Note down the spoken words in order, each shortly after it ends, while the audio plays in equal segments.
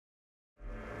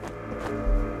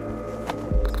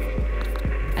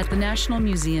the National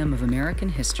Museum of American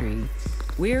History,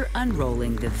 we're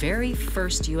unrolling the very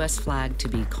first U.S. flag to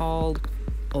be called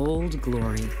Old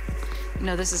Glory. You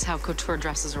know, this is how couture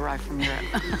dresses arrive from Europe.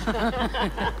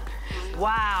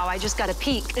 Wow, I just got a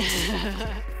peek.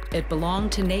 It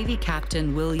belonged to Navy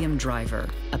Captain William Driver,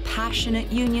 a passionate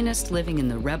Unionist living in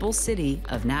the rebel city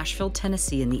of Nashville,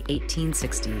 Tennessee in the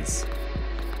 1860s.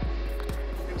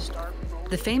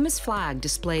 The famous flag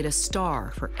displayed a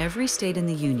star for every state in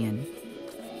the Union,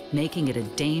 making it a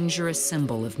dangerous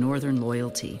symbol of Northern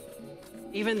loyalty.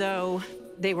 Even though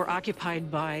they were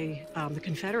occupied by the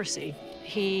Confederacy,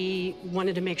 he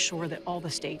wanted to make sure that all the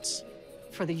states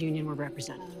for the Union were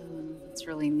represented. That's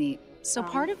really neat. So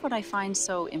part of what I find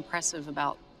so impressive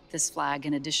about this flag,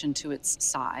 in addition to its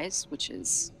size, which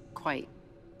is quite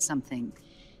something,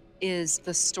 is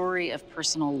the story of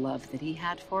personal love that he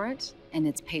had for it. And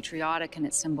it's patriotic, and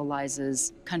it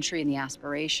symbolizes country and the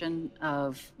aspiration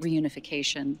of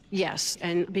reunification. Yes,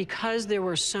 and because there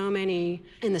were so many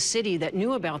in the city that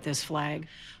knew about this flag,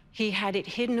 he had it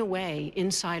hidden away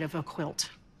inside of a quilt.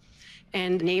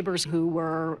 And neighbors who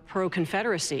were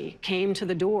pro-Confederacy came to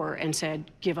the door and said,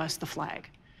 "Give us the flag."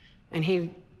 And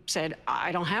he said,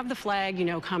 "I don't have the flag, you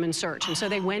know, come and search." And so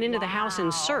they went into the house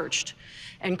and searched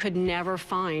and could never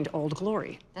find Old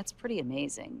Glory. That's pretty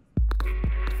amazing.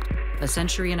 A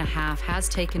century and a half has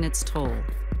taken its toll,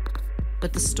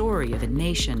 but the story of a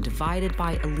nation divided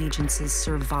by allegiances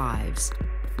survives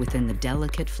within the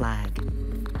delicate flag.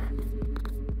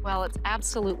 Well, it's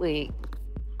absolutely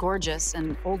gorgeous,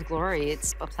 and Old Glory,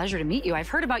 it's a pleasure to meet you. I've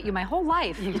heard about you my whole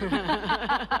life.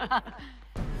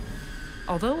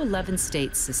 Although 11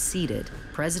 states seceded,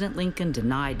 President Lincoln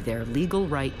denied their legal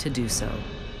right to do so.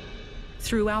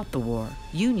 Throughout the war,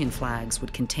 Union flags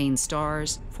would contain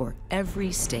stars for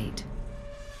every state.